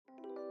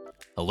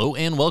Hello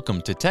and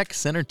welcome to Tech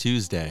Center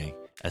Tuesday,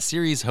 a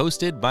series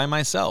hosted by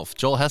myself,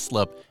 Joel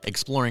Heslop,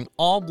 exploring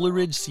all Blue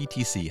Ridge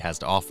CTC has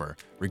to offer,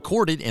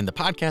 recorded in the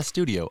podcast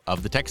studio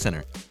of the Tech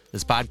Center.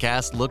 This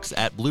podcast looks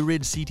at Blue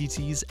Ridge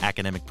CTC's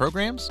academic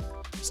programs,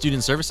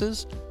 student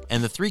services,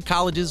 and the 3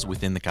 colleges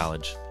within the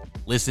college.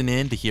 Listen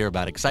in to hear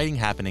about exciting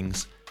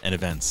happenings and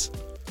events.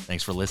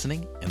 Thanks for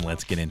listening, and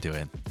let's get into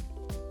it.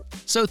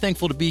 So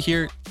thankful to be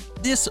here.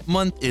 This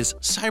month is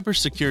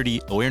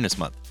Cybersecurity Awareness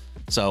Month.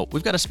 So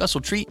we've got a special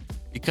treat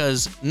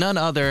because none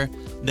other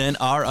than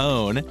our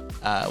own,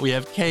 we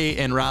have Kay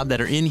and Rob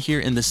that are in here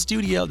in the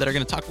studio that are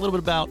going to talk a little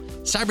bit about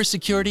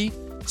cybersecurity,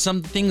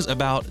 some things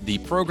about the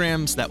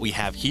programs that we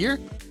have here,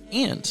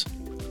 and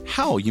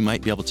how you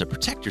might be able to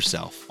protect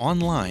yourself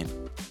online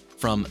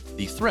from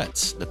the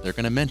threats that they're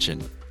going to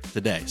mention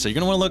today. So you're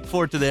going to want to look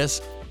forward to this.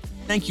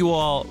 Thank you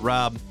all,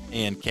 Rob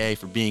and Kay,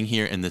 for being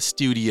here in the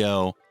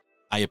studio.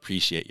 I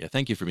appreciate you.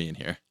 Thank you for being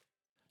here.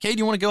 Kay, do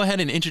you want to go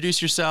ahead and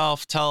introduce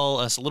yourself, tell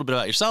us a little bit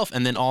about yourself,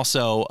 and then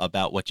also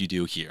about what you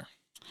do here?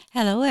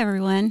 Hello,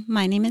 everyone.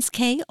 My name is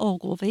Kay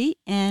Ogilvie,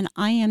 and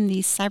I am the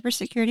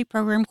Cybersecurity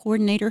Program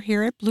Coordinator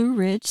here at Blue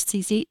Ridge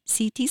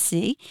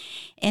CTC.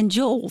 And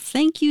Joel,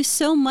 thank you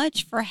so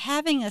much for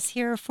having us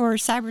here for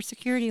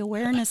Cybersecurity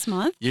Awareness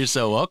Month. You're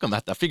so welcome.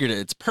 I figured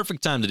it's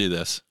perfect time to do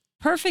this.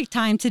 Perfect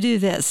time to do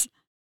this.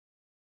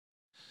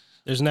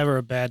 There's never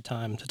a bad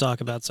time to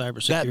talk about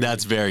cybersecurity.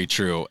 That's very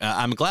true.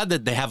 I'm glad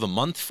that they have a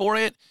month for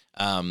it.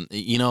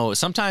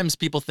 Sometimes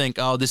people think,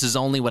 oh, this is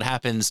only what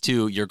happens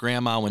to your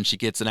grandma when she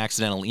gets an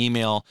accidental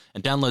email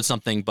and downloads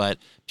something, but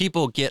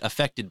people get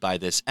affected by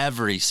this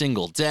every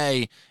single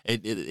day.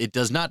 It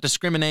does not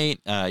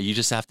discriminate. You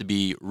just have to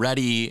be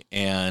ready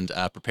and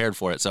prepared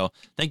for it. So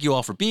thank you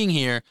all for being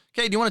here.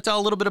 Kay, do you want to tell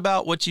a little bit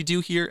about what you do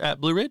here at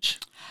Blue Ridge?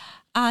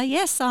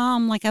 Yes,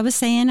 like I was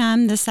saying,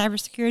 I'm the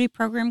Cybersecurity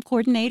Program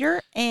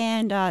Coordinator,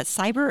 and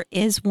cyber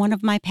is one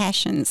of my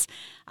passions.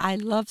 I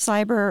love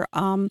cyber.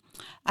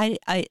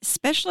 I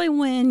especially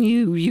when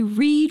you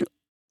read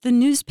the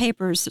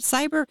newspapers.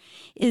 Cyber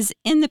is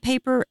in the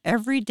paper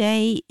every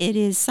day. It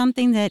is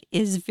something that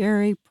is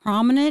very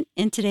prominent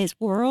in today's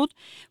world.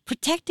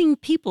 Protecting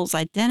people's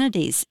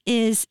identities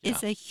is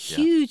a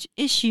huge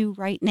issue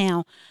right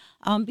now.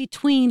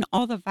 Between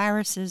all the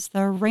viruses, the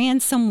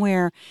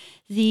ransomware,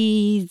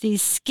 the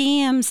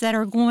scams that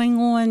are going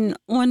on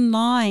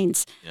online,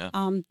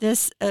 and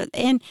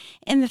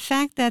the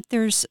fact that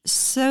there's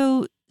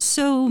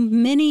so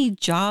many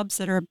jobs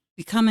that are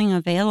becoming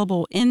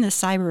available in the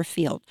cyber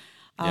field,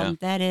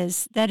 that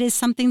is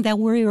something that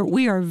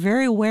we are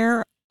very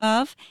aware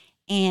of.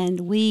 And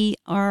we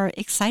are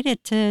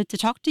excited to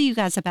talk to you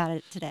guys about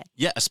it today.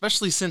 Yeah,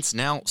 especially since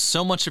now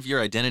so much of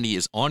your identity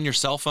is on your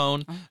cell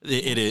phone.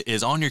 It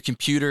is on your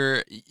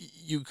computer.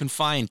 You can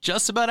find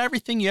just about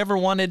everything you ever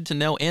wanted to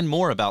know and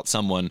more about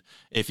someone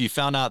if you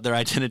found out their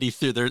identity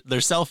through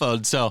their cell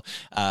phone. So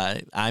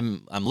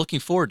I'm looking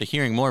forward to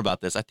hearing more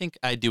about this. I think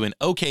I do an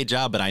okay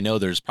job, but I know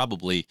there's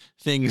probably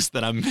things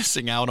that I'm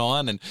missing out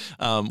on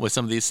and with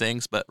some of these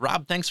things. But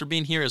Rob, thanks for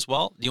being here as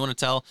well. Do you want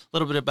to tell a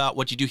little bit about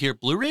what you do here at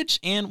Blue Ridge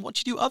and what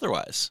you do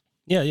otherwise?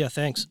 Yeah,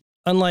 thanks.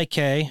 Unlike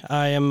Kay,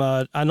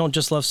 I don't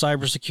just love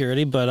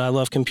cybersecurity, but I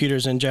love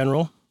computers in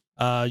general.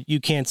 You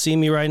can't see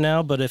me right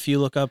now, but if you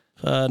look up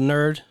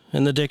nerd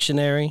in the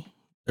dictionary,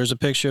 there's a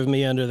picture of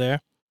me under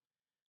there.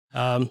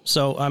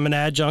 So I'm an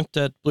adjunct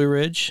at Blue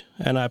Ridge,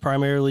 and I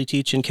primarily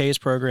teach in Kay's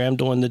program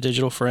doing the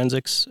digital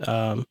forensics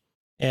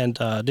and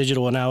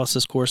digital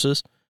analysis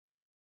courses.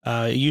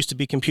 It used to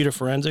be computer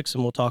forensics,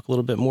 and we'll talk a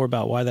little bit more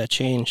about why that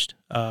changed.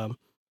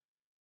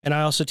 And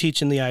I also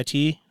teach in the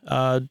IT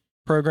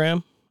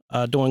program,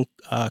 doing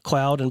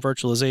cloud and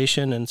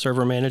virtualization and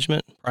server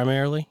management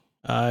primarily.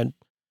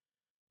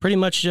 Pretty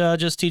much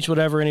just teach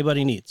whatever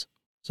anybody needs.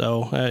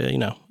 So,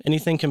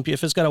 anything,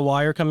 if it's got a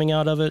wire coming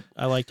out of it,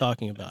 I like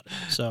talking about it.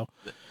 So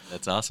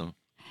that's awesome.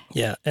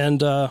 Yeah. And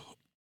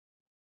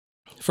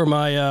for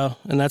my,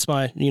 and that's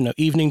my,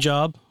 evening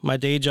job, my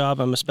day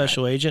job, I'm a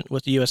special agent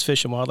with the U.S.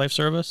 Fish and Wildlife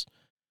Service,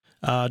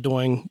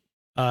 doing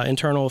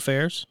internal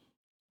affairs.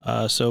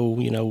 So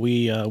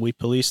we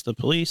police the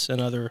police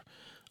and other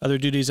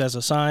duties as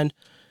assigned.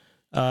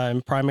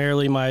 And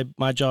primarily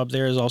my job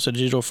there is also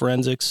digital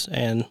forensics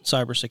and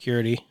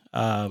cybersecurity.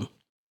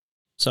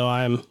 So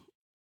I'm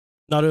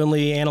not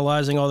only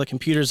analyzing all the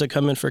computers that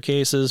come in for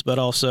cases, but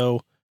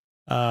also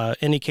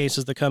any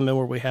cases that come in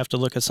where we have to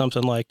look at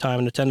something like time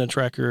and attendance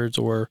records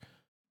or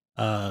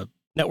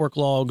network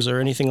logs or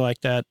anything like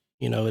that.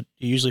 It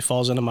usually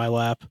falls into my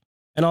lap.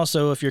 And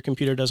also, if your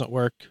computer doesn't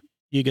work,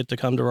 you get to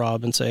come to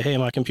Rob and say, hey,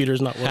 my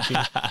computer's not working.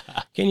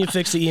 Can you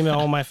fix the email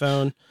on my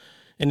phone?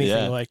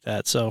 Anything like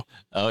that. So,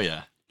 oh,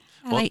 yeah.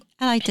 I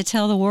like to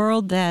tell the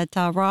world that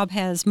Rob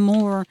has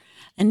more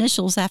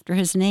initials after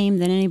his name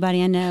than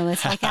anybody I know.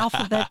 It's like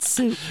alphabet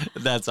soup.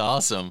 That's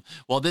awesome.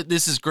 Well,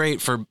 this is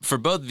great for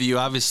both of you.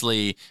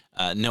 Obviously,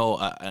 know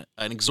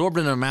an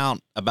exorbitant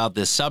amount about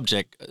this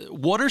subject.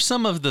 What are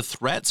some of the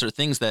threats or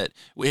things that,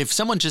 if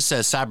someone just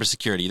says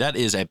cybersecurity, that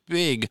is a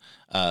big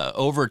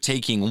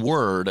overtaking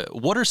word.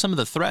 What are some of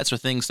the threats or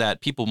things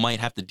that people might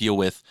have to deal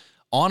with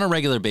on a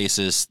regular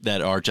basis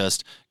that are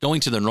just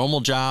going to their normal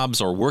jobs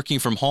or working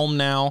from home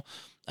now?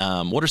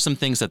 What are some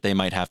things that they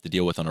might have to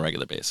deal with on a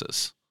regular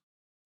basis?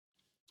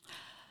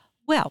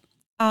 Well,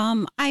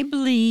 I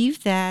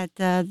believe that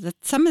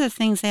some of the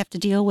things they have to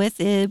deal with,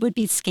 it would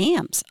be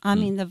scams. I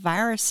mean, the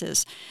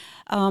viruses.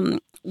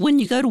 When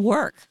you go to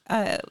work,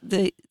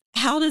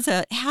 how does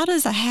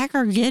a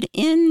hacker get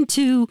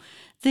into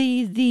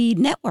the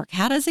network?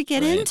 How does it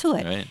get into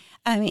it? Right.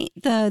 I mean,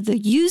 the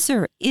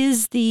user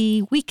is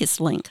the weakest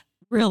link,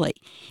 really,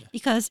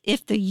 because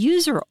if the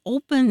user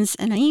opens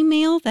an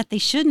email that they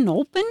shouldn't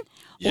open,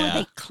 or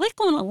they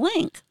click on a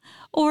link,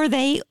 or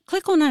they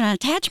click on an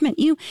attachment,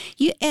 you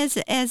as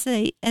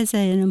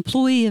an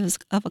employee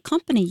of a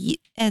company,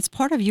 as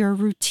part of your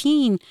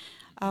routine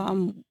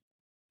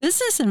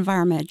business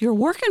environment, your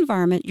work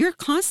environment, you're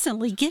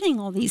constantly getting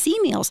all these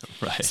emails.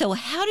 Right. So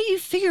how do you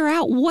figure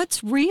out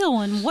what's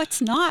real and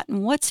what's not,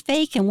 and what's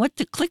fake, and what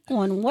to click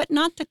on and what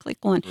not to click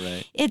on?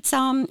 Right.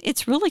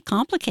 It's really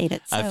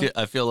complicated. So.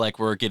 I feel like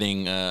we're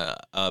getting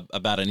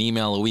about an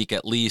email a week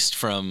at least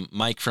from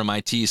Mike from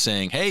IT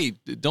saying, "Hey,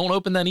 don't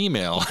open that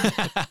email,"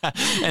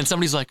 and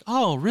somebody's like,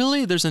 "Oh,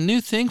 really? There's a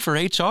new thing for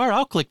HR?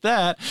 I'll click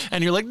that,"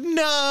 and you're like,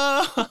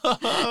 "No,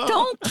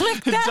 don't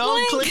click that don't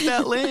link. click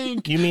that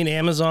link." You mean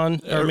Amazon?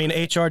 I mean,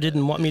 HR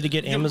didn't want me to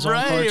get Amazon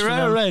cards for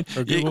them,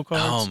 or Google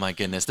cards. Oh my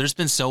goodness, there's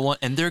been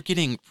and they're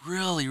getting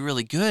really,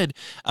 really good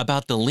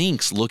about the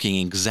links looking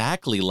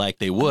exactly like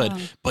they would,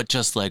 but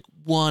just like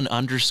one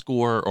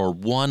underscore or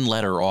one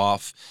letter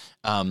off.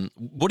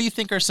 What do you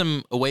think are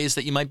some ways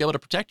that you might be able to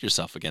protect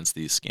yourself against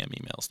these scam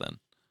emails then?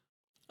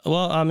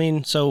 Well, I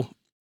mean, so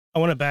I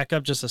want to back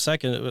up just a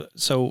second.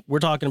 So we're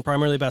talking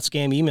primarily about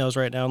scam emails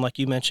right now, and like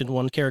you mentioned,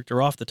 one character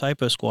off, the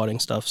typo squatting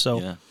stuff.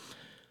 So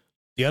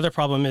the other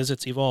problem is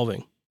it's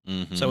evolving.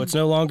 Mm-hmm. So it's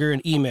no longer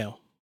an email.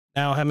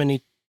 Now, how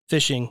many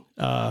phishing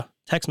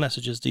text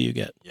messages do you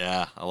get?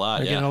 Yeah, a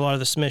lot. We're getting a lot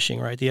of the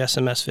smishing, right? The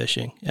SMS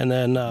phishing. And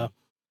then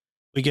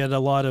we get a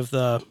lot of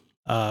the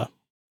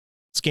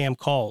scam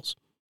calls.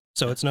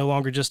 So it's no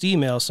longer just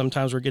emails.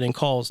 Sometimes we're getting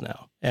calls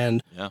now.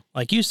 And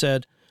like you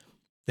said,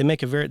 they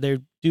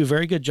do a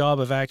very good job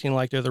of acting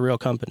like they're the real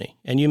company.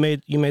 And you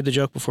made the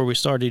joke before we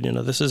started,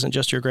 this isn't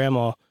just your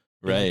grandma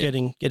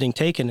getting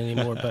taken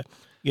anymore, but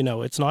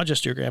it's not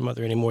just your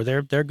grandmother anymore.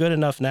 They're good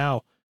enough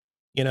now.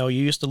 You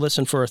used to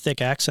listen for a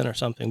thick accent or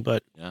something,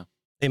 but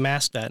they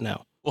mask that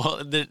now.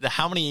 Well,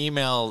 how many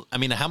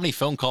how many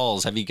phone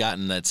calls have you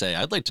gotten that say,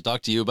 "I'd like to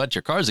talk to you about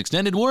your car's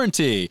extended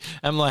warranty"?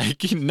 I'm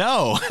like,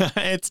 no,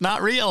 it's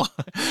not real.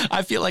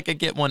 I feel like I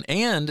get one,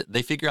 and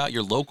they figure out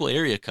your local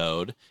area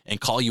code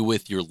and call you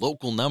with your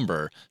local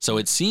number. So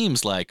it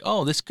seems like,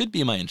 oh, this could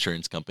be my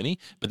insurance company.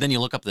 But then you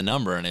look up the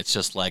number and it's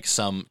just like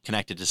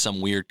connected to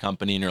some weird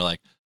company, and you're like,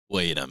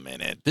 wait a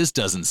minute, this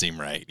doesn't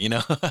seem right,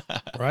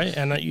 Right.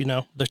 And,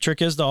 the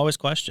trick is to always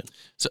question.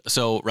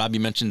 So Rob, you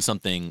mentioned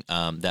something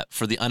that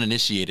for the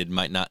uninitiated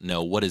might not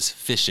know. What is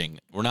phishing?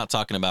 We're not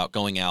talking about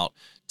going out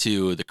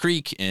to the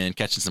creek and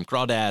catching some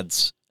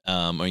crawdads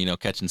or,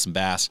 catching some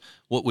bass.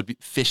 What would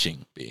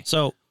phishing be?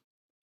 So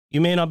you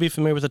may not be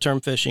familiar with the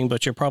term phishing,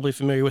 but you're probably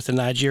familiar with the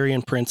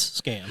Nigerian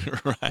prince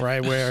scam,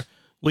 right? Where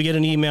we get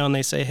an email and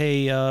they say,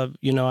 "Hey, I've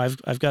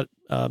got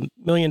 $1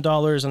 million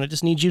and I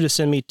just need you to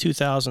send me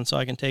 2,000 so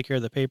I can take care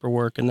of the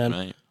paperwork, and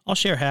then I'll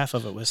share half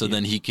of it with you." So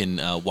then he can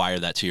wire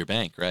that to your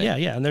bank, right?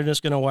 Yeah, and they're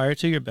just going to wire it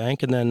to your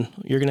bank, and then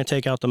you're going to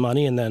take out the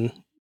money, and then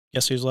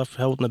guess who's left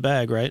holding the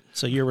bag, right?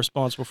 So you're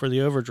responsible for the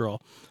overdraw.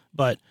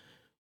 But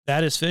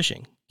that is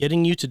phishing,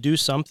 getting you to do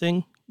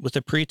something with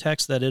the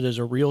pretext that it is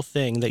a real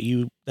thing that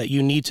you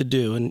need to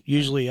do, and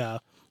usually.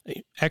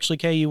 Actually,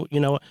 Kay, you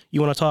want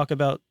to talk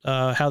about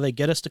how they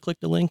get us to click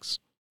the links,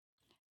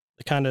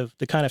 the kind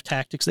of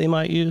tactics they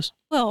might use?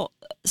 Well,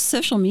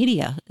 social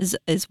media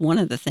is one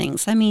of the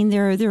things. I mean,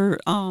 they're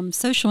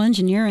social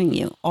engineering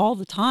you all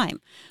the time.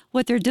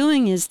 What they're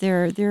doing is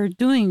they're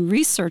doing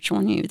research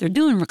on you. They're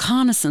doing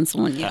reconnaissance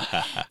on you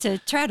to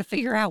try to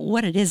figure out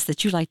what it is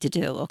that you like to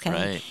do. Okay,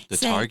 right.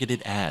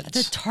 Targeted ads.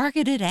 The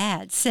targeted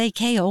ads. Say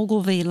Kay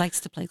Ogilvie likes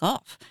to play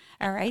golf.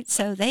 All right.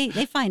 So they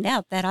find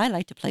out that I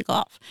like to play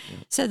golf. Yeah.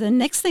 So the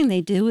next thing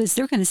they do is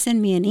they're going to send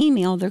me an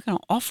email. They're going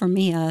to offer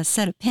me a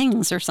set of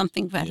pings or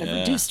something at a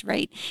reduced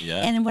rate.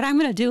 Yeah. And then what I'm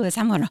going to do is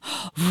I'm going to,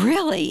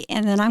 really?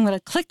 And then I'm going to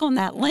click on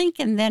that link,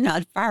 and then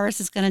a virus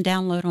is going to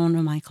download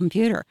onto my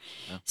computer.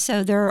 Yeah.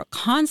 So they're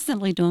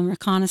constantly doing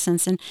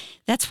reconnaissance. And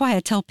that's why I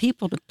tell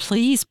people to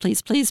please,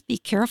 please, please be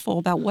careful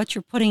about what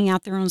you're putting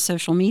out there on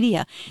social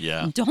media.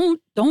 Yeah.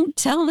 Don't don't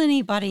tell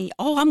anybody,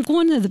 oh, I'm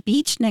going to the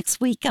beach next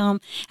week. I'm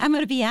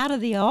going to be out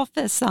of the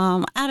office,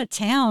 out of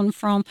town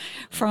from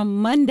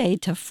Monday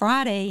to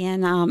Friday,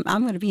 and I'm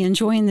going to be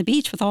enjoying the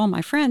beach with all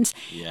my friends.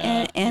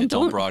 Yeah, and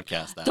don't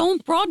broadcast that.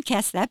 Don't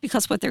broadcast that,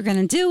 because what they're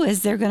going to do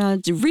is they're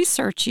going to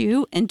research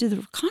you and do the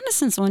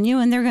reconnaissance on you,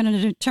 and they're going to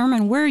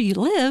determine where you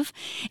live,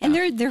 and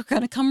they're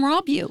going to come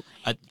rob you.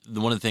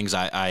 One of the things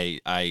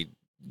I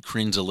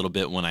cringe a little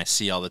bit when I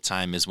see all the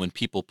time is when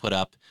people put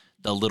up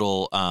the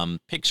little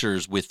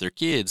pictures with their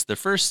kids, their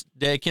first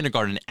day of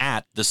kindergarten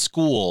at the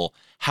school,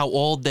 how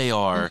old they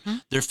are,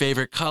 their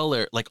favorite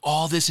color, like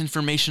all this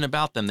information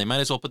about them. They might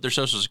as well put their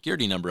social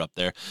security number up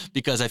there,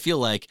 because I feel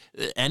like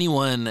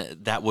anyone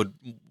that would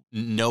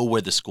know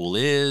where the school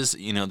is,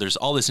 there's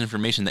all this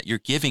information that you're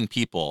giving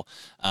people,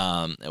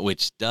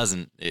 which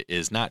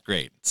is not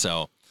great.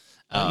 So,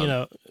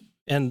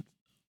 and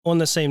on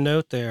the same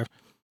note there,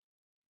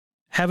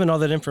 having all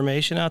that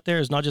information out there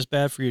is not just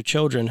bad for your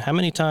children. How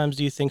many times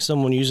do you think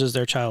someone uses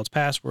their child's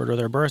password or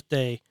their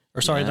birthday,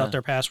 or not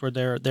their password,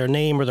 their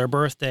name or their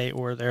birthday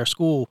or their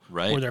school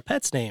or their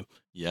pet's name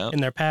in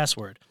their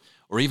password?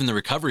 Or even the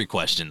recovery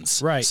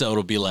questions. Right. So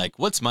it'll be like,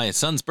 what's my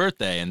son's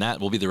birthday? And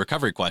that will be the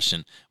recovery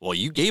question. Well,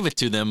 you gave it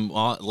to them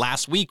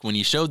last week when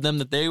you showed them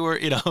that they were,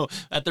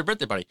 at their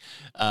birthday party.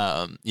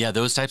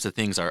 Those types of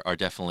things are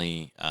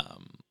definitely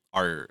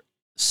are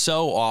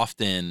so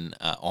often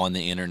on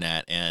the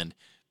internet, and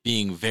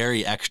being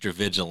very extra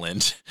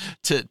vigilant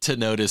to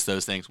notice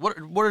those things. What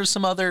are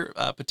some other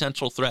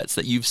potential threats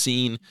that you've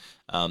seen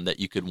that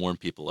you could warn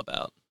people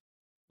about?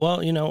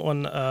 Well,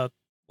 on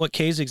what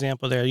Kay's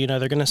example there,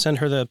 they're going to send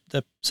her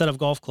the set of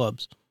golf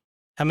clubs.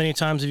 How many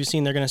times have you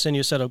seen they're going to send you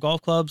a set of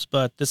golf clubs,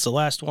 but this is the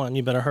last one,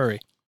 you better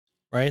hurry,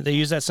 right? They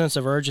use that sense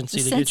of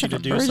urgency to get you to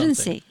do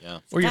something. Yeah.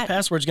 Or your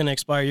password's going to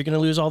expire, you're going to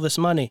lose all this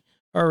money.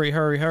 Hurry,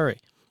 hurry, hurry.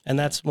 And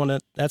that's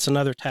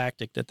another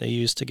tactic that they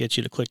use to get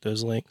you to click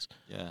those links.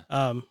 Yeah.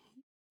 Well,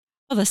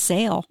 the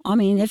sale. I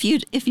mean, if you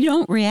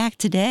don't react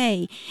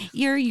today,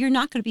 you're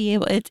not going to be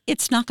able.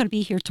 It's not going to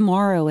be here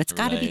tomorrow. It's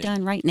got to be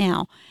done right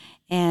now.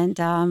 And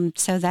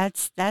so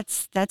that's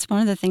one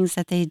of the things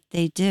that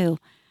they do.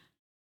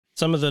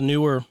 Some of the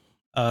newer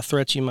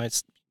threats you're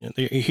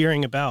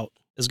hearing about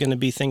is going to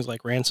be things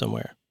like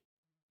ransomware.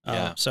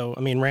 So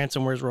I mean,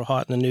 ransomware is real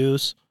hot in the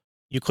news.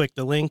 You click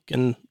the link,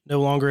 and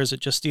no longer is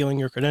it just stealing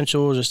your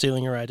credentials or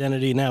stealing your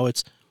identity. Now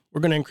we're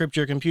going to encrypt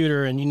your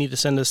computer, and you need to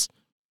send us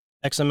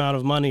X amount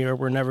of money, or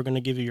we're never going to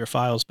give you your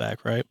files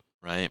back, right?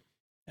 Right.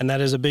 And that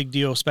is a big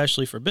deal,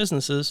 especially for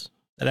businesses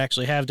that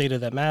actually have data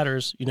that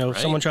matters. If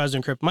someone tries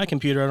to encrypt my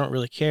computer, I don't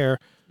really care.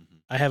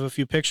 I have a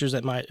few pictures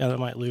that might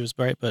lose,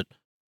 right? But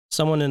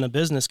someone in a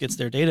business gets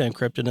their data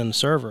encrypted in the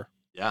server.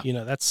 Yeah.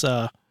 That's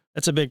a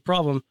big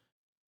problem.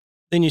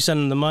 Then you send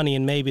them the money,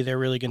 and maybe they're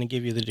really going to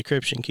give you the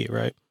decryption key,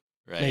 right?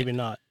 Right. Maybe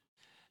not.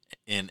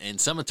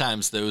 And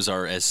sometimes those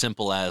are as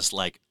simple as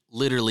like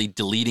literally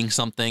deleting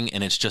something,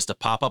 and it's just a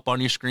pop-up on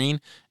your screen.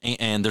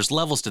 And there's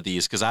levels to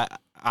these, because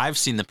I've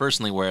seen them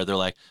personally where they're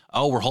like,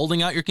 oh, we're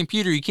holding out your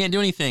computer, you can't do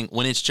anything,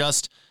 when it's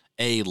just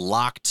a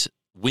locked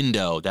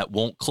window that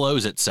won't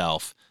close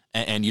itself,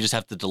 and you just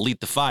have to delete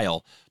the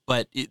file.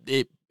 But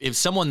if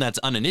someone that's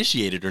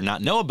uninitiated or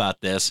not know about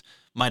this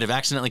might have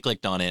accidentally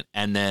clicked on it,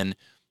 and then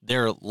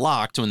they're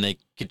locked when they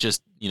could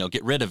just,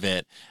 get rid of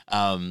it.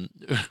 Are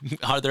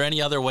there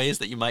any other ways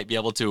that you might be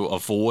able to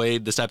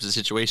avoid this type of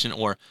situation,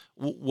 or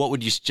what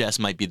would you suggest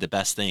might be the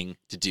best thing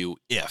to do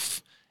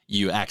if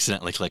you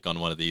accidentally click on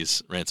one of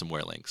these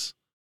ransomware links?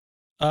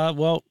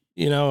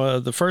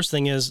 The first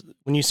thing is,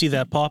 when you see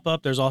that pop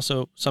up, there's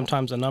also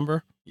sometimes a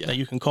number that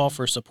you can call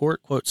for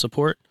support, quote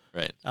support.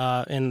 Right.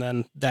 And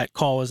then that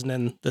call isn't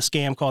in the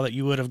scam call that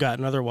you would have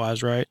gotten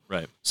otherwise, right?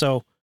 Right.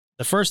 So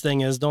the first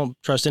thing is, don't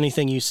trust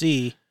anything you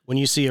see. When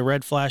you see a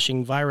red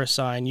flashing virus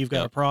sign, you've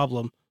got a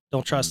problem.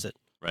 Don't trust it.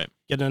 Right.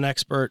 Get an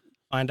expert,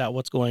 find out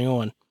what's going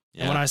on.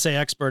 Yeah. And when I say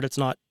expert, it's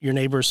not your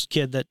neighbor's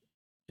kid that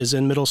is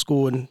in middle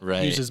school and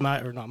uses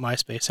not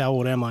MySpace. How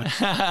old am I?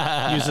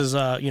 Uses,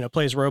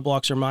 plays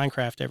Roblox or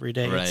Minecraft every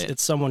day. Right.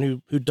 It's someone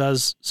who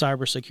does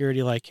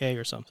cybersecurity like Kay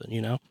or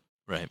something,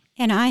 Right.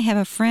 And I have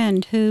a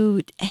friend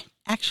who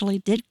actually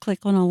did click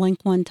on a link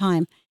one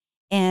time.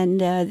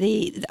 And a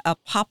big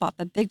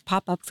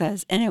pop-up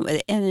says, there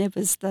was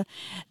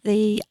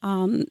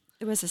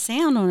a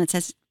sound on it that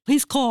says,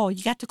 please call,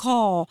 you got to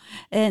call,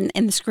 and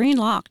the screen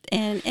locked,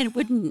 and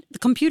the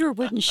computer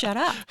wouldn't shut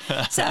up.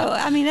 So,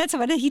 I mean, that's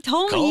what he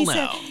told me.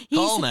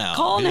 Call now.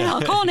 Call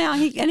now.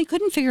 He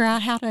couldn't figure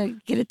out how to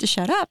get it to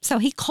shut up. So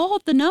he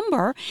called the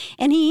number,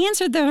 and he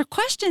answered their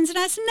questions, and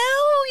I said, no,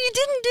 you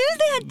didn't do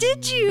that,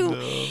 did you?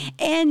 No.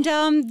 And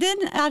then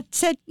I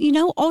said,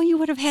 all you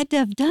would have had to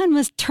have done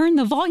was turn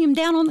the volume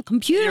down on the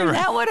computer. Right.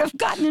 That would have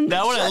gotten him.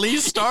 That would have at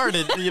least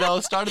started the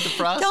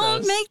process.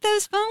 Don't make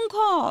those phone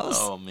calls.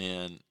 Oh,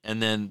 man.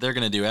 And then they're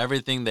going to do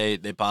everything they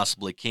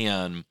possibly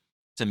can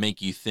to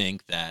make you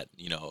think that,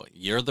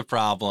 you're the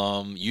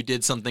problem, you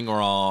did something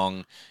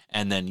wrong,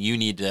 and then you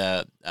need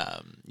to,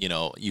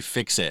 you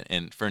fix it.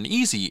 And for an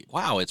easy,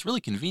 wow, it's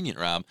really convenient,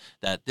 Rob,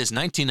 that this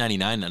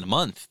 $19.99 in a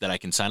month that I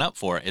can sign up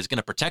for is going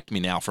to protect me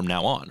now from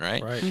now on,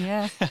 right? Right.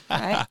 Yeah.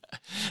 Right.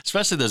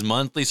 Especially those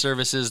monthly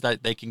services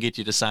that they can get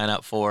you to sign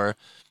up for.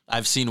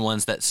 I've seen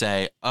ones that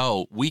say,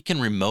 "Oh, we can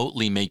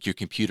remotely make your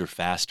computer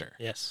faster."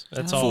 Yes,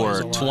 that's Oh. always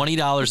For a lot.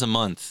 $20 a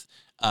month.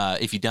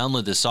 If you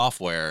download this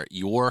software,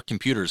 your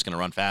computer is going to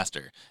run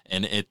faster,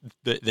 and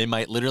they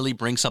might literally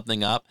bring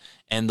something up,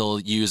 and they'll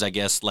use, I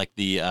guess, like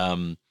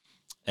the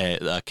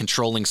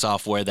controlling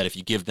software that if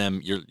you give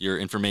them your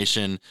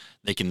information,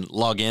 they can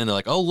log in. They're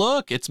like, "Oh,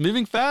 look, it's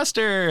moving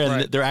faster," and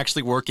Right. they're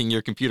actually working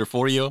your computer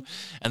for you,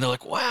 and they're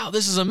like, "Wow,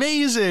 this is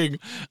amazing!"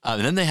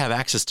 And then they have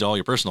access to all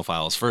your personal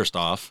files. First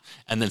off,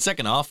 and then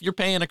second off, you're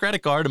paying a credit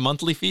card, a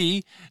monthly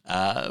fee,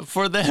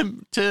 for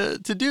them to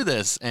do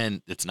this,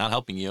 and it's not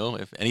helping you.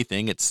 If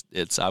anything,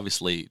 it's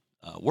obviously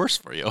worse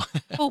for you.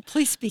 Oh,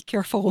 please be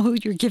careful who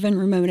you're giving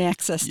remote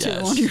access to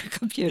Yes. on your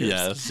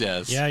computers.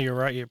 Yes. Yeah, you're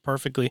right. You're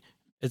perfectly.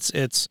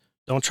 It's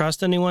don't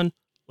trust anyone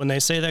when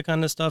they say that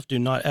kind of stuff. Do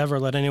not ever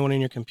let anyone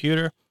in your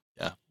computer.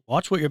 Yeah.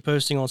 Watch what you're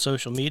posting on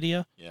social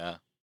media. Yeah.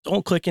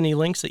 Don't click any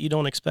links that you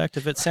don't expect.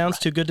 If it sounds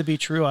too good to be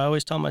true, I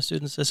always tell my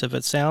students this: if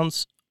it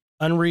sounds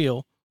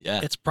unreal,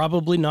 Yeah. it's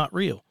probably not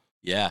real.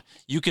 Yeah,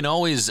 you can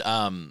always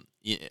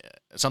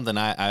something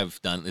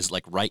I've done is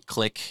like right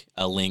click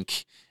a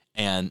link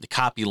and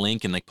copy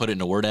link and like put it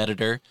in a word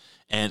editor,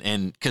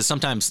 and because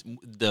sometimes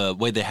the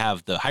way they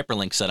have the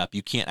hyperlink set up,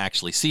 you can't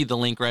actually see the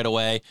link right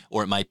away,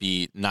 or it might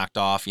be knocked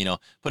off.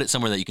 Put it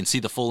somewhere that you can see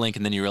the full link,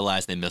 and then you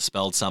realize they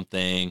misspelled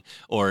something,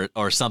 or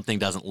something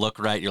doesn't look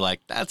right. You're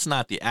like, that's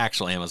not the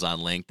actual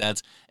Amazon link,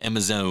 that's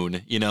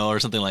Amazon, or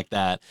something like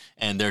that.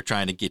 And they're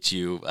trying to get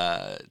you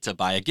to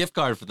buy a gift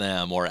card for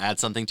them or add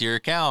something to your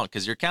account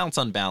because your account's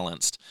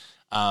unbalanced.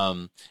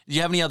 Do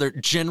you have any other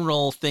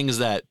general things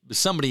that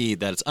somebody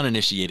that's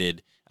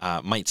uninitiated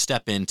might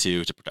step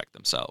into to protect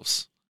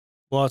themselves?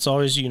 Well, it's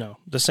always,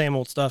 the same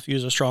old stuff.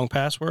 Use a strong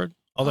password.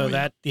 Although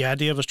the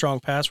idea of a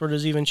strong password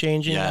is even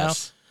changing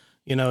Yes.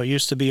 now. It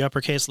used to be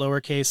uppercase,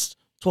 lowercase,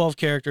 12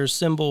 characters,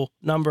 symbol,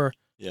 number.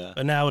 Yeah.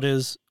 But now it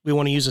is, we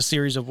want to use a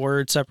series of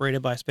words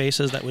separated by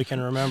spaces that we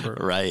can remember.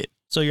 Right.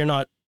 So you're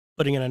not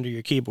putting it under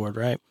your keyboard,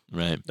 right?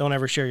 Right. Don't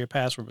ever share your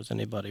password with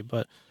anybody,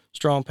 but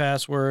strong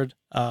password,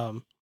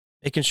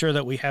 making sure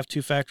that we have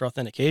two-factor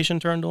authentication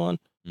turned on.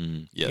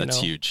 Yeah,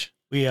 that's huge.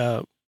 We,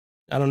 I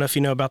don't know if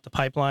you know about the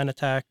pipeline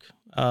attack,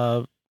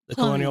 the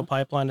Colonial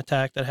Pipeline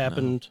attack that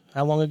happened. No.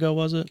 How long ago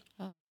was it?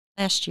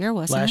 Last year,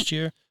 wasn't it? Last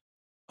year.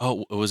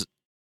 Oh, it was.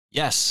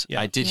 Yes, yeah.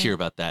 I did hear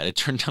about that. It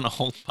turned down a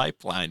whole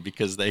pipeline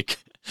because they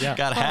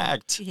got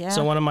hacked. Yeah.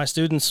 So one of my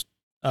students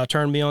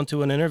turned me on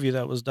to an interview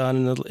that was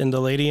done, and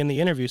the lady in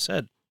the interview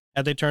said,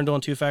 had they turned on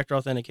two-factor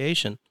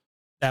authentication,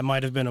 that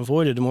might have been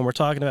avoided. And when we're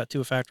talking about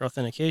two-factor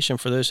authentication,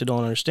 for those who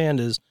don't understand,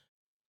 is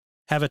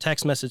have a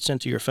text message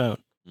sent to your phone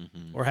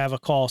or have a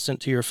call sent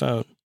to your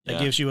phone that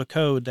gives you a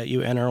code that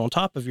you enter on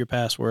top of your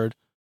password,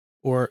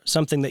 or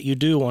something that you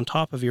do on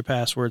top of your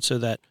password so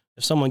that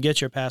if someone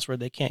gets your password,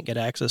 they can't get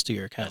access to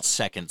your account. That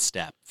second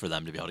step for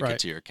them to be able to get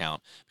to your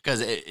account, because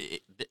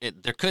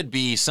there could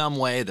be some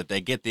way that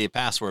they get the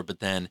password, but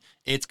then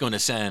it's going to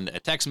send a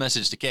text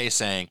message to Kay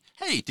saying,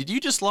 "Hey, did you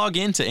just log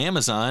into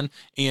Amazon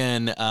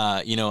in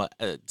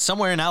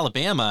somewhere in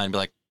Alabama?" And be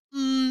like,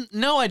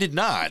 "No, I did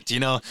not."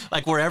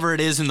 Like wherever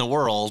it is in the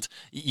world,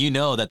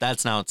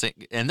 that's now,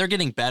 and they're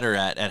getting better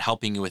at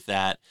helping you with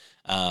that.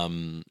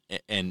 And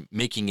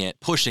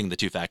pushing the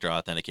two-factor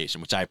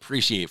authentication, which I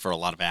appreciate for a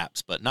lot of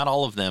apps, but not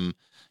all of them,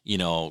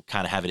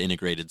 kind of have it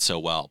integrated so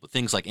well. But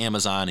things like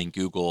Amazon and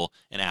Google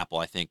and Apple,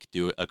 I think,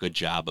 do a good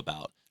job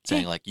about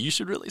saying like, you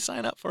should really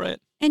sign up for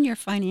it. And your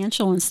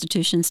financial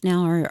institutions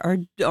now are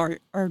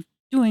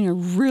doing a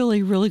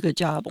really, really good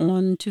job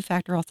on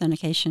two-factor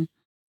authentication.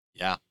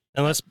 Yeah.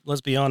 And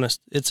let's be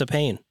honest, it's a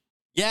pain.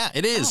 Yeah,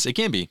 it is. It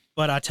can be.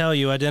 But I tell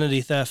you,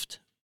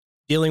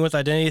 dealing with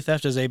identity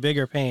theft is a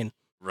bigger pain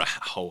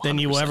than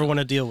you will ever want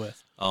to deal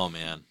with. Oh,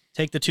 man.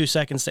 Take the 2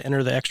 seconds to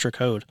enter the extra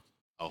code.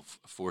 Oh,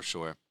 for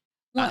sure.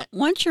 Well,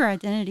 once your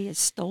identity is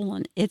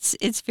stolen,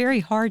 it's very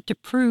hard to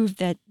prove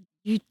that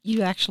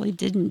you actually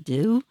didn't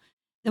do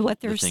what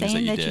they're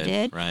saying that you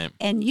did. Right.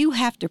 And you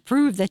have to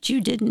prove that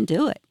you didn't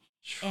do it.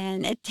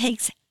 And it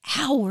takes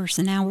hours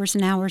and hours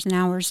and hours and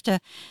hours to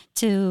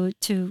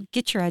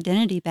get your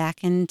identity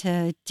back and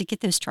to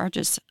get those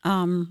charges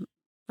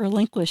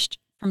relinquished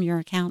from your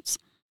accounts.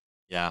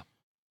 Yeah.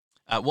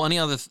 Any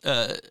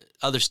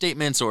other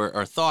statements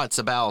or thoughts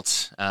about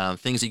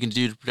things you can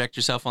do to protect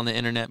yourself on the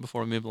internet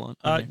before we move along?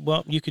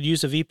 Well, you could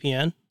use a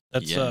VPN.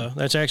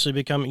 That's actually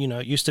become,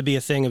 it used to be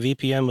a thing. A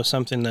VPN was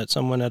something that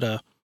someone at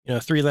a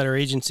 3-letter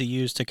agency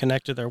used to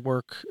connect to their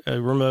work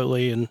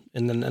remotely in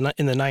the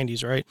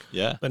 90s, right?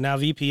 Yeah. But now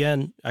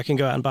VPN, I can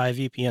go out and buy a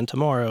VPN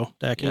tomorrow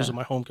that I can use on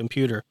my home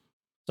computer.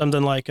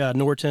 Something like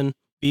Norton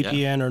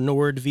VPN or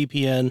Nord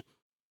VPN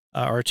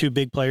are two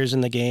big players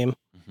in the game.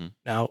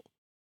 Now,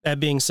 That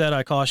being said,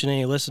 I caution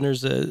any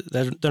listeners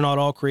that they're not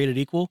all created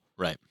equal.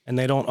 Right. And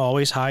they don't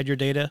always hide your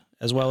data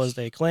as well as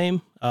they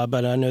claim.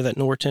 But I know that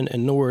Norton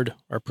and Nord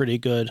are pretty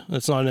good.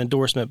 It's not an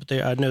endorsement,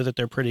 but I know that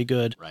they're pretty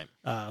good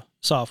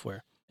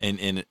software.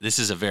 And this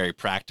is a very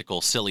practical,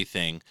 silly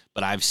thing,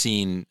 but I've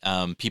seen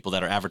people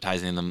that are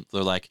advertising them.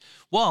 They're like,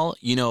 well,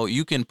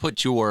 you can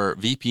put your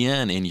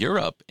VPN in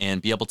Europe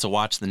and be able to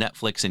watch the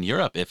Netflix in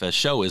Europe if a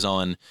show is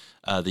on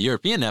the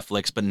European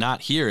Netflix, but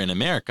not here in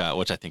America,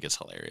 which I think is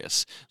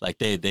hilarious. Like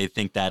they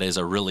think that is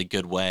a really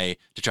good way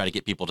to try to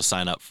get people to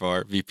sign up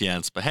for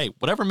VPNs. But hey,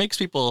 whatever makes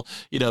people,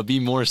 be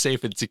more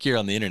safe and secure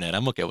on the internet,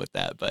 I'm okay with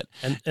that. But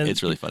and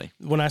it's really funny.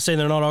 When I say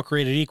they're not all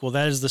created equal,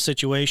 that is the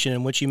situation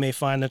in which you may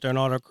find that they're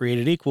not all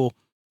created equal.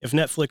 If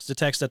Netflix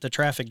detects that the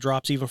traffic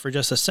drops even for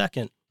just a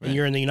second and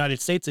you're in the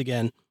United States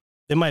again,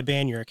 they might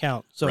ban your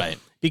account. So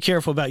be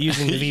careful about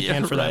using the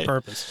VPN for that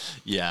purpose.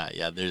 Yeah.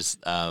 There's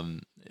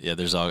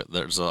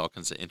all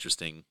kinds of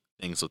interesting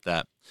things with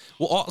that.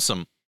 Well,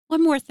 awesome.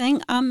 One more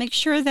thing, make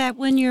sure that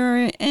when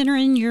you're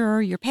entering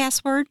your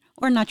password,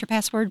 or not your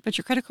password, but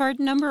your credit card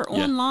number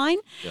online,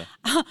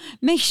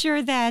 make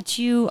sure that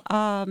you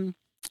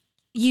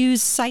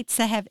use sites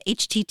that have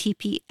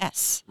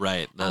HTTPS.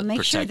 Right.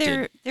 Make sure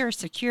they're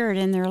secured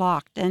and they're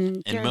locked.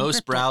 And in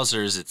most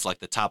browsers, it's like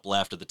the top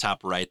left or the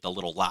top right, the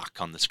little lock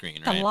on the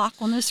screen, right? The lock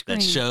on the screen.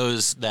 That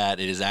shows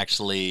that it is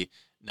actually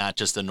not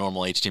just a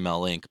normal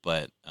HTML link,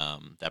 but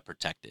that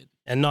protected.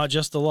 And not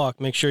just the lock.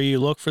 Make sure you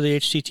look for the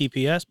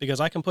HTTPS, because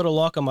I can put a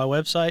lock on my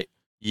website.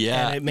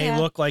 Yeah. And it may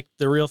look like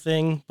the real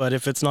thing, but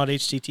if it's not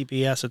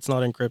HTTPS, it's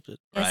not encrypted.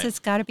 Yes, It's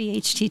got to be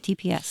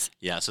HTTPS.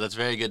 Yeah, so that's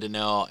very good to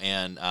know,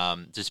 and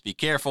just be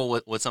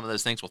careful with some of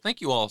those things. Well,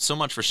 thank you all so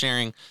much for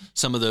sharing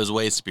some of those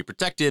ways to be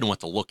protected and what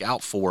to look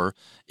out for.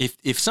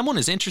 If someone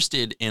is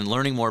interested in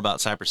learning more about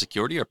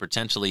cybersecurity or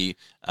potentially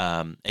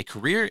a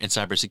career in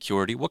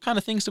cybersecurity, what kind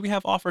of things do we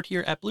have offered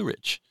here at Blue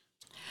Ridge?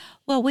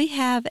 Well, we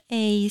have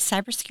a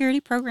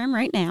cybersecurity program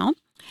right now,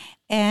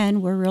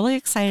 and we're really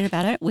excited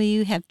about it.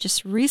 We have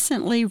just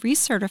recently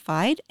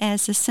recertified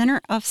as the Center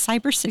of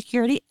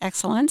Cybersecurity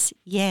Excellence.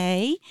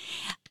 Yay.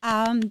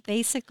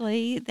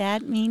 Basically,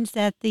 that means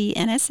that the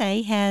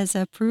NSA has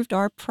approved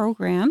our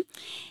program.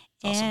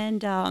 Awesome.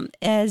 And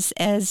as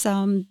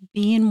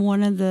being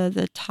one of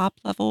the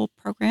top level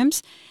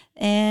programs.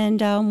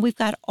 And we've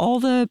got all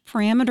the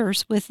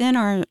parameters within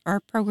our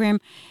program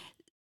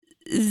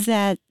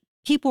that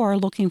people are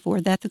looking for,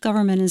 that the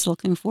government is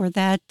looking for,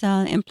 that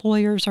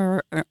employers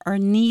are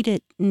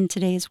needed in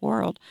today's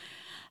world.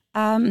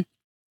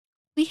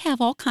 We have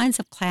all kinds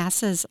of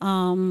classes.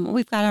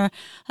 We've got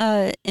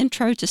our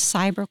intro to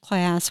cyber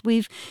class.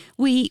 We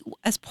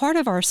as part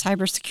of our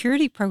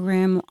cybersecurity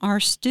program, our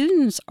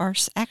students are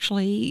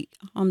actually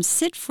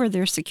sit for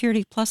their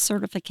Security Plus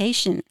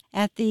certification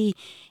at the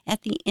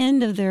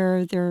end of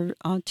their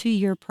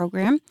 2-year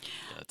program.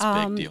 That's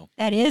a big deal.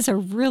 That is a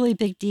really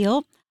big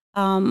deal.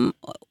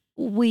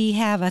 We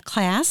have a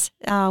class.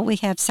 We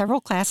have several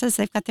classes.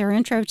 They've got their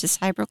intro to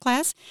cyber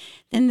class.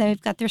 Then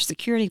they've got their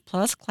Security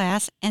Plus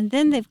class. And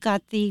then they've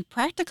got the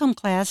practicum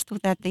class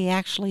that they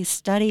actually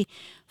study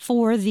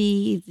for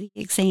the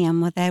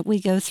exam. That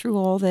we go through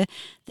all the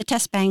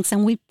test banks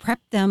and we prep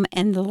them.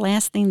 And the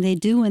last thing they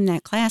do in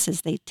that class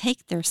is they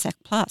take their Sec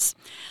Plus.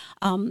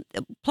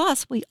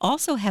 Plus, we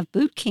also have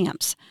boot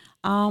camps.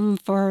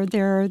 For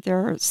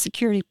their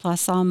Security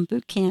Plus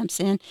boot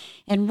camps. And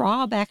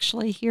Rob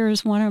actually here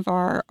is one of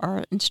our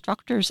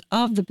instructors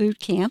of the boot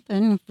camp.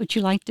 And would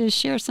you like to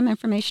share some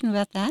information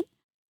about that?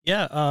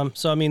 Yeah.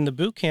 So, I mean, the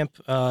boot camp,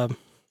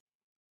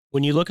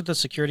 when you look at the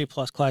Security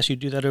Plus class, you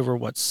do that over,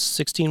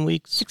 16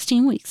 weeks?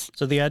 16 weeks.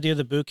 So the idea of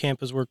the boot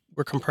camp is we're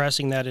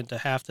compressing that into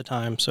half the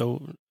time.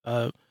 So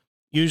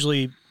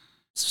usually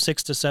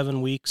 6 to 7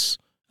 weeks.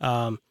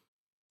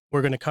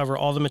 We're going to cover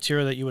all the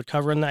material that you would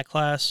cover in that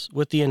class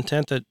with the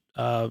intent that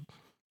I'm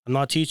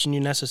not teaching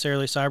you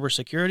necessarily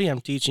cybersecurity. I'm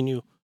teaching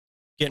you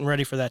getting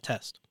ready for that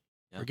test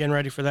or getting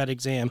ready for that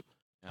exam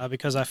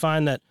because I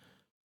find that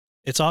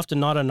it's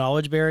often not a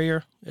knowledge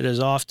barrier. It is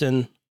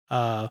often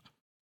not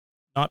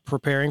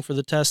preparing for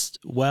the test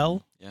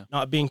well,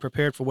 not being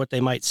prepared for what they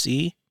might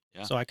see.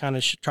 Yeah. So I kind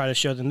of try to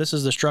show them this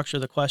is the structure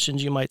of the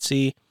questions you might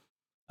see.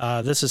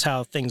 This is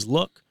how things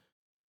look.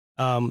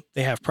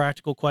 They have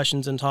practical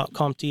questions in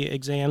CompTIA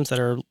exams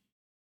that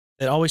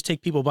always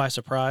take people by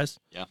surprise.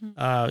 Yeah.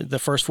 The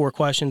first 4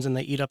 questions and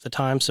they eat up the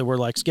time. So we're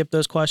like, skip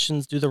those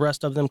questions, do the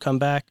rest of them, come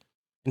back.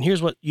 And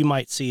here's what you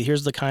might see.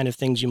 Here's the kind of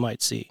things you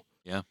might see.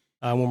 Yeah.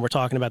 When we're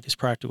talking about these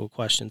practical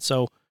questions.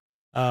 So,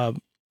 I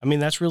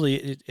mean, it's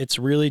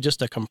really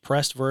just a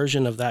compressed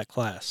version of that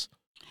class.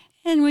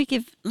 And we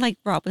give, like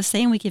Rob was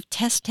saying, we give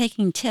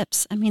test-taking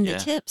tips. I mean, the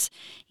tips,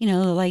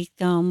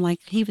 like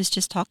he was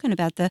just talking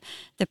about the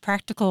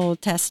practical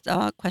test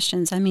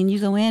questions. I mean, you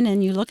go in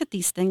and you look at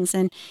these things,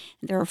 and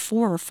there are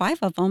 4 or 5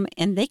 of them,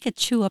 and they could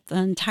chew up the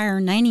entire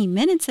 90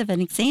 minutes of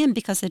an exam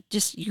because it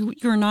just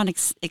you're not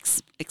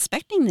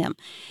expecting them.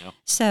 Yep.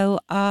 So,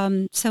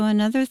 so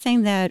another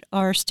thing that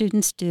our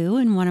students do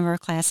in one of our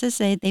classes,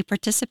 they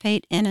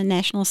participate in a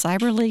National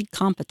Cyber League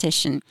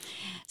competition.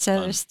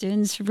 So the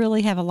students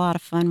really have a lot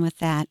of fun with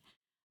that.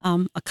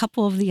 A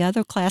couple of the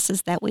other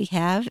classes that we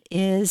have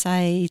is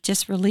I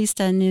just released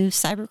a new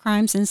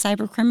cybercrimes and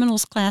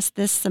cybercriminals class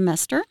this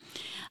semester.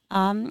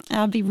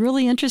 I'll be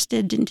really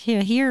interested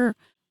to hear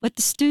what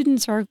the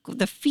students are,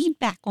 the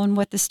feedback on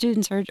what the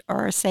students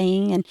are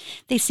saying, and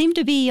they seem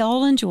to be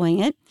all enjoying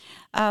it.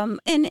 And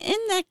in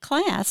that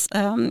class,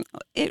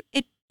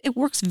 it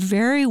works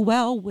very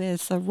well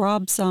with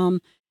Rob's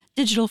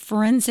digital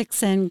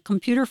forensics and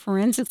computer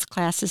forensics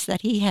classes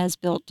that he has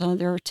built.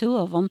 There are two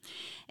of them,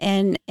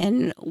 and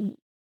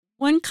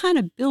one kind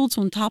of builds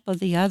on top of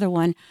the other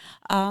one.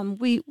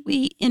 We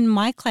in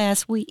my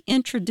class we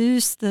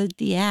introduce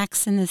the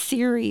acts and the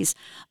theories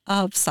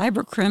of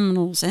cyber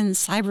criminals and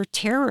cyber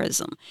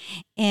terrorism,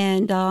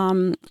 and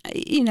and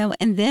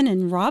then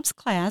in Rob's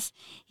class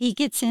he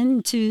gets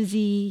into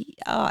the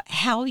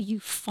how you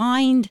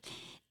find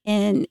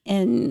and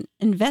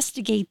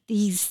investigate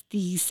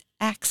these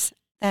acts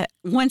that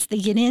once they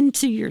get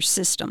into your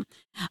system.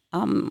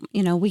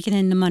 We get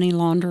into money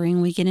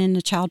laundering, we get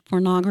into child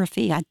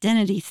pornography,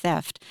 identity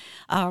theft,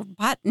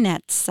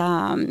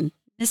 botnets,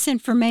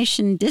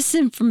 misinformation,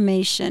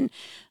 disinformation,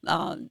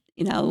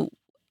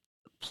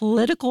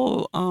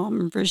 political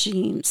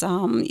regimes,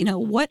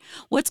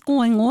 what's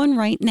going on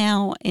right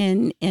now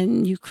in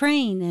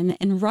Ukraine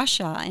and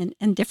Russia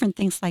and different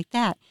things like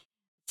that.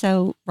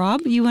 So,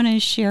 Rob, you want to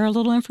share a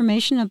little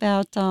information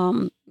about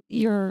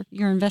your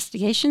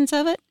investigations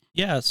of it?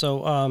 Yeah.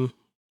 So,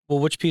 well,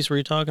 which piece were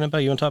you talking about?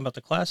 You want to talk about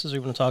the classes, or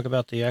you want to talk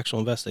about the actual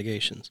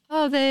investigations?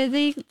 Oh,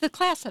 the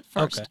class at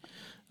first.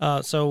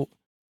 Okay. So,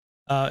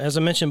 as I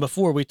mentioned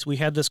before, we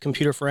had this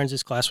computer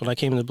forensics class when I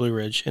came into Blue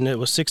Ridge, and it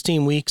was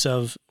 16 weeks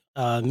of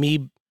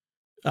me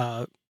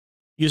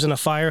using a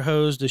fire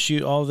hose to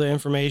shoot all the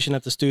information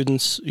at the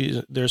students.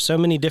 There's so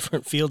many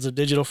different fields of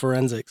digital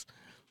forensics.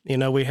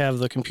 We have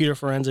the computer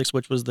forensics,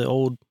 which was the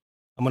old,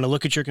 I'm going to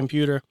look at your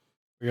computer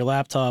or your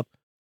laptop.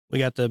 We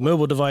got the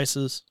mobile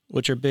devices,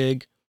 which are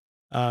big.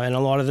 And a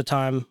lot of the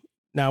time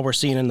now we're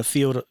seeing in the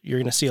field, you're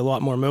going to see a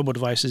lot more mobile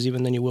devices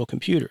even than you will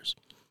computers.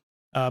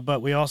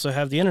 But we also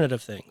have the Internet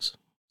of Things.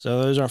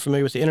 So those aren't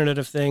familiar with the Internet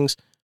of Things.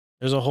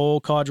 There's a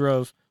whole cadre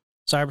of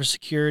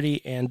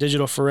cybersecurity and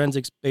digital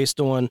forensics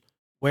based on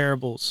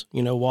wearables,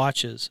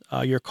 watches,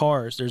 your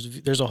cars.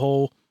 There's a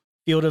whole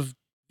field of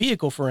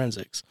vehicle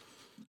forensics.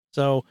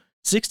 So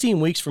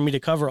 16 weeks for me to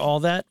cover all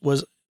that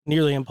was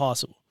nearly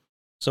impossible.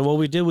 So what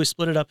we did, we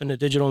split it up into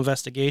digital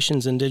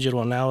investigations and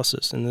digital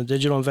analysis. And the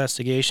digital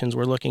investigations,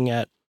 we're looking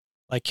at,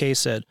 like Kay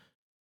said,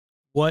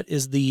 what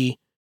is the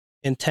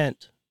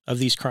intent of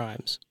these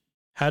crimes?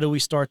 How do we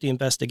start the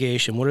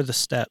investigation? What are the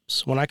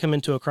steps? When I come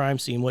into a crime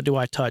scene, what do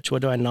I touch?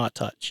 What do I not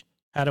touch?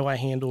 How do I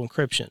handle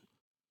encryption?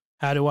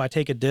 How do I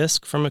take a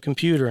disk from a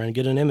computer and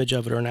get an image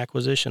of it or an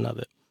acquisition of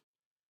it?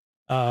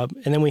 And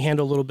then we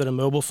handle a little bit of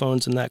mobile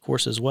phones in that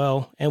course as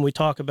well. And we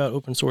talk about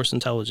open source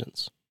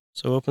intelligence.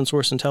 So open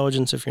source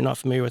intelligence, if you're not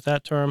familiar with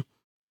that term,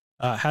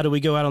 how do we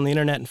go out on the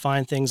internet and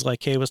find things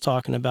like Kay was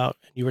talking about,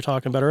 you were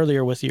talking about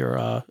earlier with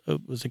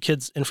with the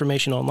kids'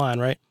 information online,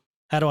 right?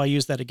 How do I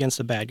use that against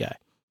the bad guy?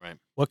 Right.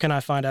 What can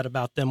I find out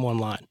about them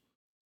online?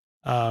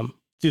 Through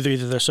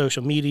either their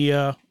social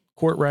media,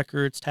 court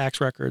records, tax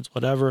records,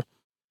 whatever.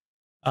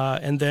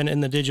 And then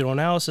in the digital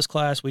analysis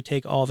class, we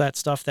take all that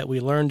stuff that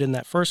we learned in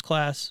that first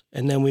class,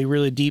 and then we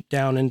really deep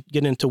down and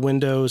get into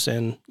Windows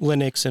and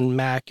Linux and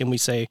Mac, and we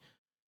say,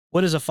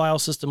 what does a file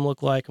system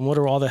look like, and what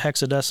are all the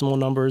hexadecimal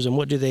numbers, and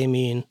what do they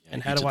mean,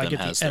 and how do I get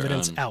the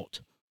evidence out,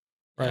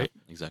 right?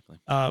 Yeah, exactly.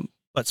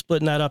 But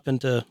splitting that up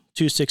into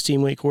two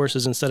 16-week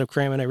courses instead of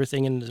cramming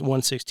everything into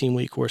one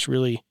 16-week course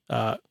really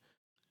it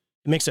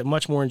makes it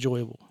much more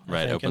enjoyable.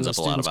 Right, opens up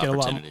a lot of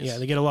opportunities.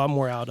 They get a lot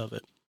more out of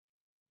it.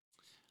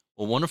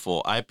 Well,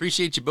 wonderful. I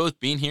appreciate you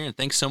both being here, and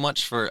thanks so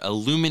much for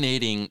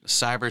illuminating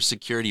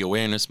Cybersecurity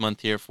Awareness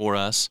Month here for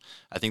us.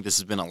 I think this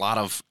has been a lot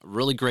of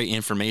really great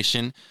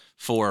information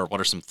for what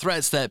are some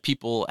threats that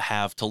people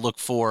have to look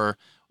for,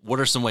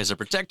 what are some ways to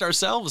protect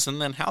ourselves, and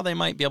then how they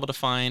might be able to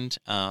find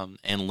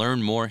and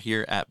learn more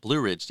here at Blue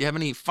Ridge. Do you have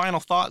any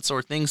final thoughts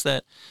or things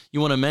that you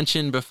want to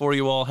mention before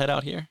you all head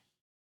out here?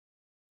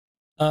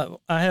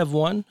 I have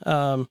one,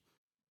 and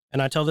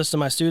I tell this to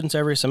my students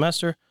every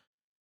semester.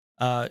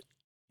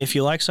 If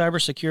you like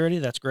cybersecurity,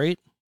 that's great,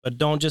 but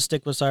don't just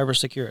stick with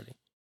cybersecurity.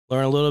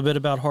 Learn a little bit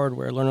about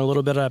hardware, learn a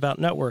little bit about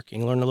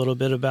networking, learn a little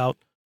bit about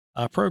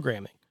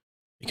programming,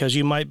 because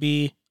you might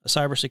be a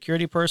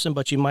cybersecurity person,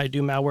 but you might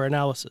do malware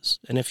analysis.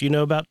 And if you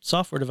know about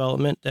software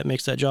development, that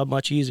makes that job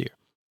much easier.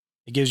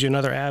 It gives you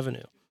another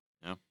avenue.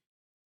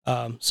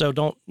 Yeah. So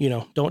don't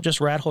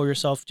just rat hole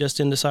yourself just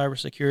into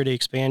cybersecurity.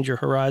 Expand your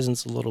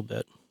horizons a little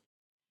bit.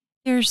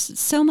 There's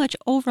so much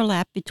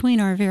overlap between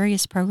our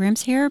various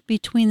programs here,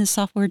 between the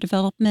software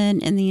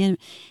development and the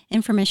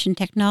information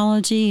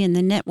technology and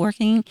the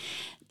networking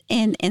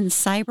and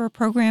cyber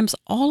programs.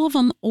 All of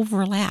them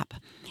overlap.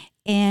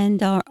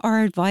 and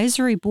our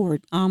advisory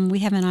board. We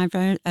have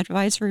an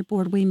advisory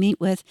board we meet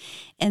with,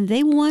 and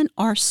they want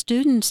our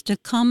students to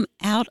come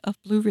out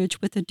of Blue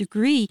Ridge with a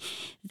degree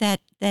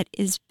that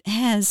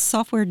has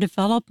software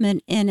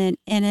development in it,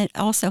 and it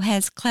also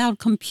has cloud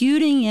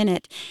computing in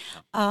it.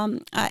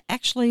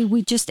 Actually,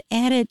 we just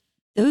added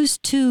those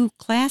 2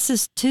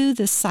 classes to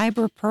the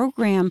cyber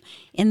program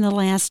in the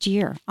last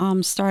year.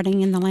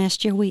 Starting in the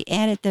last year, we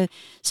added the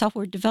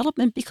software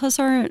development because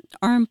our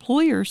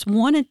employers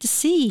wanted to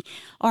see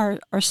our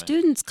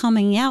students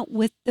coming out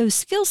with those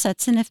skill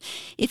sets. And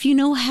if you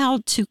know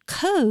how to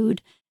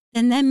code,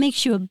 then that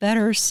makes you a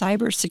better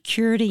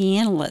cybersecurity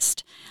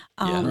analyst.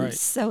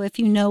 So if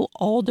you know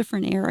all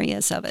different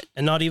areas of it.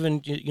 And not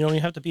even, you don't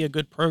even have to be a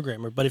good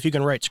programmer, but if you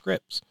can write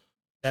scripts,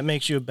 that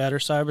makes you a better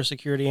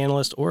cybersecurity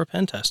analyst or a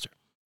pen tester.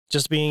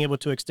 Just being able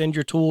to extend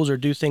your tools or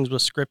do things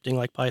with scripting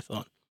like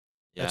Python.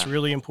 That's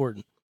really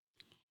important.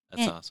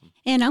 That's awesome.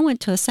 And I went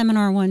to a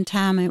seminar one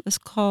time. It was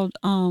called,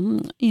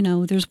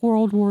 there's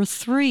World War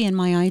III in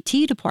my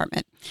IT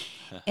department.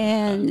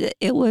 And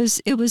it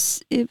was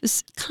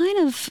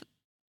kind of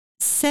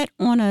set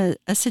on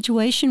a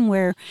situation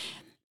where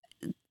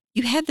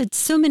you have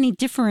so many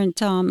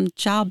different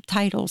job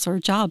titles or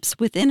jobs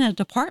within a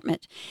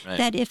department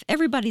that if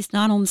everybody's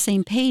not on the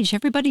same page,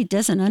 everybody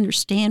doesn't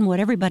understand what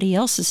everybody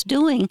else is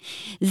doing,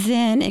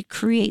 then it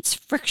creates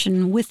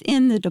friction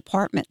within the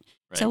department.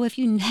 Right. So if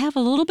you have a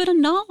little bit of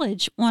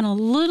knowledge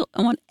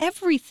on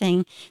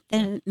everything,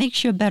 then it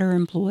makes you a better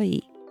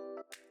employee.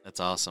 That's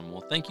awesome.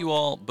 Well, thank you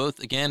all both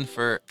again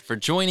for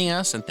joining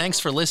us, and thanks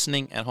for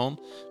listening at home.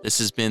 This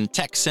has been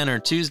Tech Center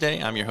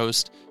Tuesday. I'm your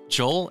host,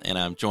 Joel, and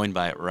I'm joined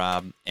by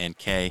Rob and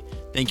Kay.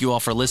 Thank you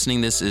all for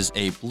listening. This is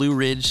a Blue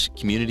Ridge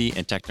Community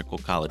and Technical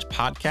College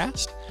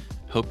podcast.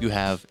 Hope you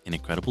have an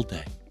incredible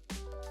day.